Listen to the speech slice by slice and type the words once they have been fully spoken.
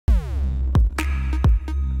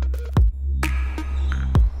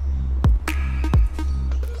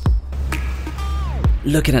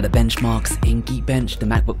Looking at the benchmarks, in Geekbench the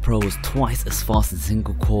MacBook Pro was twice as fast in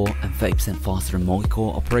single core and 30% faster in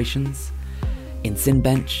multi-core operations. In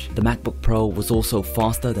Cinebench, the MacBook Pro was also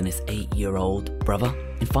faster than its 8-year-old brother.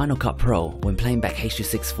 In Final Cut Pro, when playing back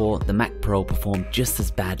H.264, the Mac Pro performed just as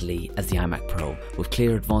badly as the iMac Pro, with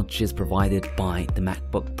clear advantages provided by the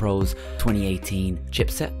MacBook Pro's 2018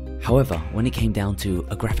 chipset. However, when it came down to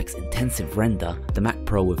a graphics intensive render, the Mac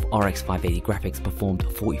Pro with RX 580 graphics performed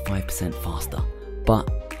 45% faster. But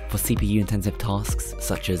for CPU intensive tasks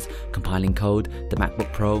such as compiling code, the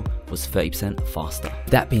MacBook Pro was 30% faster.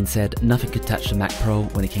 That being said, nothing could touch the Mac Pro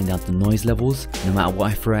when it came down to noise levels. No matter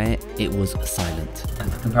what I threw at it, it was silent.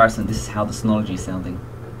 And for comparison, this is how the Synology is sounding.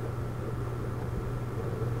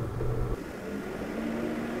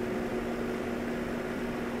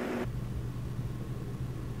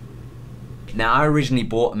 Now, I originally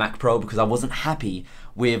bought a Mac Pro because I wasn't happy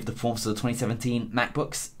with the performance of the 2017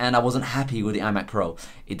 MacBooks, and I wasn't happy with the iMac Pro.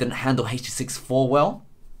 It didn't handle H.264 well,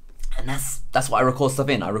 and that's what I record stuff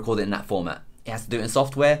in. I record it in that format. It has to do it in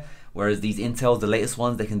software, whereas these Intels, the latest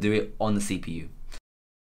ones, they can do it on the CPU.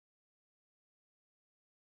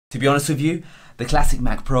 To be honest with you, the classic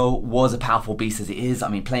Mac Pro was a powerful beast as it is. I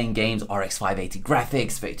mean, playing games, RX 580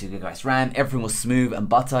 graphics, 32GB RAM, everything was smooth and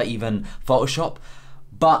butter, even Photoshop.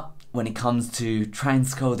 But when it comes to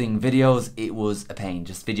transcoding videos, it was a pain.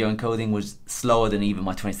 Just video encoding was slower than even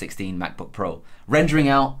my 2016 MacBook Pro. Rendering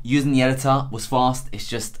out, using the editor was fast, it's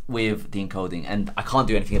just with the encoding, and I can't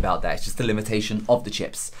do anything about that. It's just the limitation of the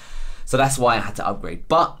chips. So that's why I had to upgrade.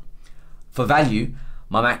 But for value,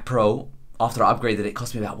 my Mac Pro, after I upgraded it,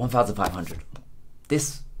 cost me about $1,500.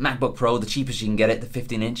 This MacBook Pro, the cheapest you can get it, the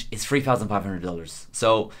 15-inch, is $3,500.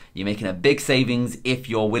 So you're making a big savings if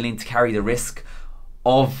you're willing to carry the risk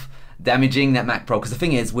of damaging that Mac Pro. Because the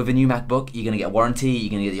thing is, with a new MacBook, you're going to get a warranty, you're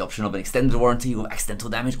going to get the option of an extended warranty with accidental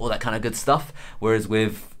damage, all that kind of good stuff. Whereas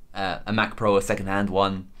with a Mac Pro, a second-hand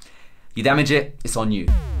one, you damage it, it's on you.